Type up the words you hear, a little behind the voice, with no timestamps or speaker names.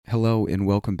Hello and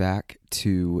welcome back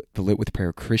to the Lit with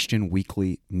Prayer Christian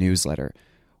Weekly Newsletter.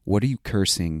 What are you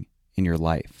cursing in your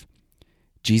life?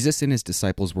 Jesus and his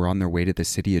disciples were on their way to the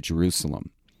city of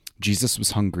Jerusalem. Jesus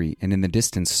was hungry and in the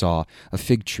distance saw a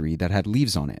fig tree that had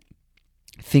leaves on it.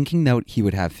 Thinking that he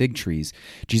would have fig trees,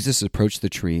 Jesus approached the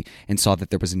tree and saw that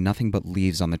there was nothing but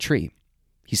leaves on the tree.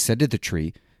 He said to the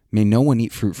tree, "May no one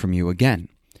eat fruit from you again."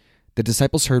 The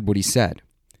disciples heard what he said.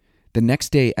 The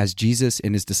next day, as Jesus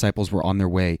and his disciples were on their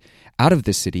way out of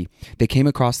the city, they came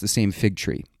across the same fig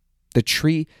tree. The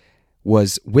tree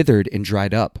was withered and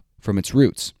dried up from its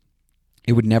roots.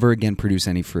 It would never again produce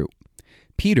any fruit.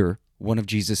 Peter, one of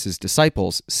Jesus'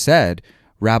 disciples, said,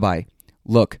 "Rabbi,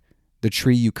 look, the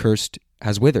tree you cursed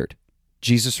has withered."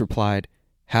 Jesus replied,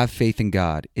 "Have faith in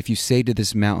God. If you say to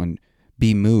this mountain,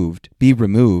 be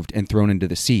removed, and thrown into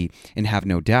the sea, and have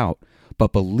no doubt,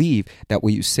 but believe that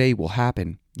what you say will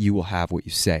happen, you will have what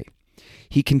you say."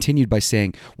 He continued by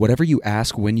saying, "Whatever you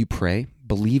ask when you pray,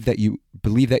 believe that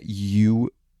you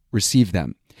receive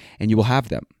them, and you will have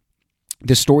them."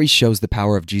 The story shows the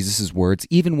power of Jesus' words,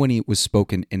 even when it was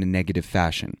spoken in a negative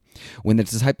fashion. When the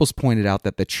disciples pointed out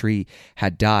that the tree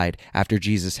had died after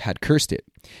Jesus had cursed it,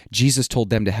 Jesus told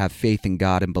them to have faith in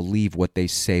God and believe what they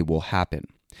say will happen.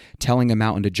 Telling a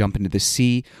mountain to jump into the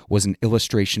sea was an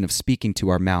illustration of speaking to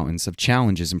our mountains of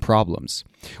challenges and problems.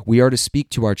 We are to speak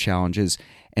to our challenges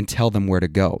and tell them where to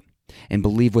go, and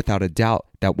believe without a doubt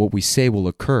that what we say will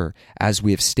occur, as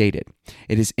we have stated.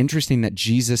 It is interesting that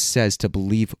Jesus says to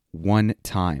believe one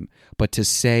time, but to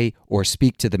say or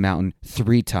speak to the mountain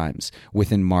 3 times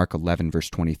within Mark 11, verse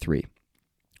 23.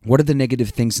 What are the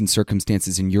negative things and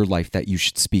circumstances in your life that you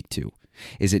should speak to?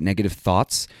 Is it negative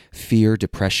thoughts, fear,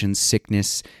 depression,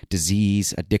 sickness,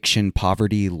 disease, addiction,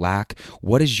 poverty, lack?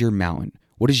 What is your mountain?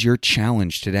 What is your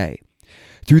challenge today?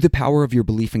 Through the power of your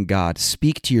belief in God,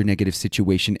 speak to your negative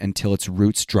situation until its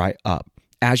roots dry up.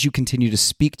 As you continue to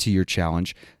speak to your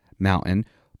challenge, mountain,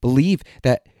 believe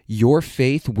that your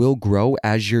faith will grow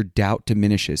as your doubt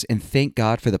diminishes, and thank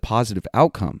God for the positive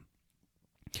outcome.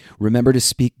 Remember to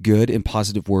speak good and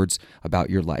positive words about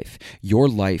your life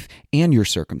and your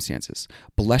circumstances.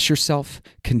 Bless yourself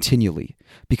continually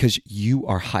because you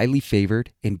are highly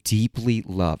favored and deeply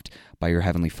loved by your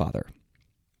Heavenly Father.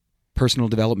 Personal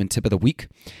development tip of the week.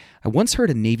 I once heard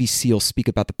a Navy SEAL speak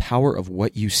about the power of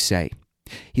what you say.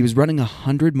 He was running a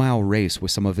 100-mile race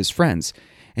with some of his friends,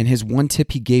 and his one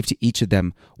tip he gave to each of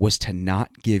them was to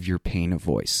not give your pain a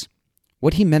voice.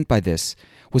 What he meant by this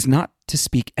was not to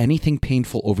speak anything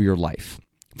painful over your life.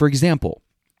 For example,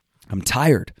 "I'm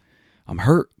tired, I'm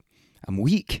hurt, I'm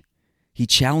weak." He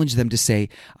challenged them to say,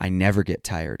 "I never get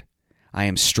tired. I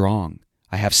am strong.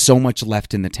 I have so much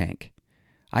left in the tank."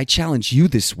 I challenge you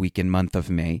this week and month of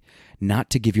May not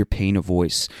to give your pain a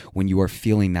voice when you are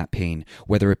feeling that pain,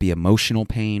 whether it be emotional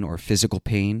pain or physical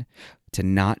pain, to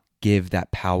not give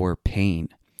that power pain.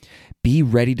 Be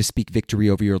ready to speak victory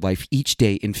over your life each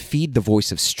day and feed the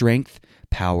voice of strength,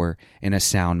 power, and a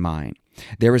sound mind.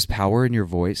 There is power in your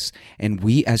voice, and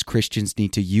we as Christians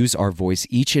need to use our voice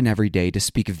each and every day to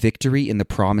speak victory in the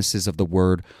promises of the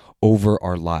Word over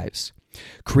our lives.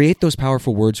 Create those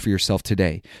powerful words for yourself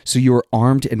today so you are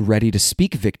armed and ready to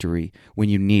speak victory when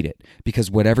you need it, because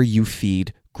whatever you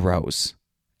feed grows.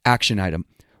 Action item.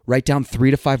 Write down 3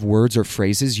 to 5 words or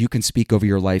phrases you can speak over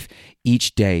your life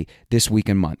each day this week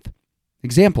and month.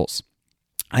 Examples.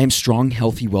 I am strong,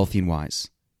 healthy, wealthy, and wise.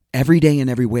 Every day in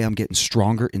every way, I'm getting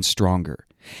stronger and stronger.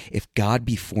 If God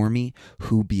be for me,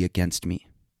 who be against me?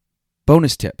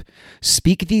 Bonus tip.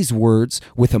 Speak these words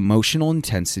with emotional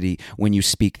intensity when you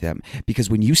speak them, because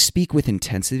when you speak with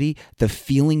intensity, the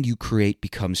feeling you create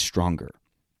becomes stronger.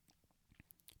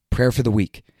 Prayer for the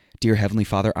week. Dear Heavenly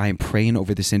Father, I am praying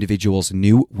over this individual's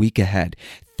new week ahead.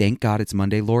 Thank God it's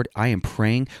Monday, Lord. I am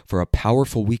praying for a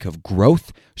powerful week of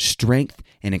growth, strength,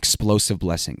 and explosive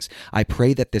blessings. I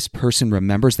pray that this person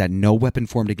remembers that no weapon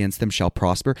formed against them shall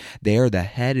prosper. They are the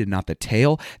head and not the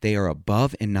tail. They are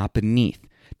above and not beneath.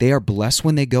 They are blessed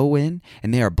when they go in,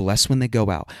 and they are blessed when they go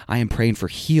out. I am praying for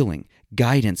healing,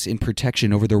 guidance, and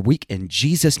protection over their week. In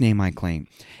Jesus' name I claim.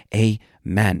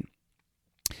 Amen.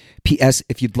 P.S.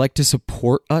 If you'd like to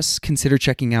support us, consider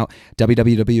checking out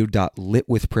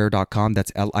www.litwithprayer.com.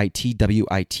 That's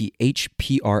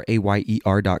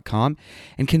litwithprayer.com.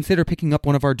 And consider picking up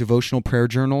one of our devotional prayer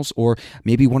journals or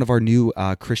maybe one of our new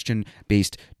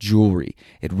Christian-based jewelry.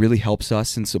 It really helps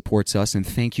us and supports us. And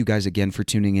thank you guys again for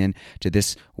tuning in to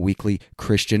this weekly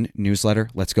Christian newsletter.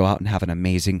 Let's go out and have an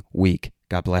amazing week.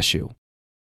 God bless you.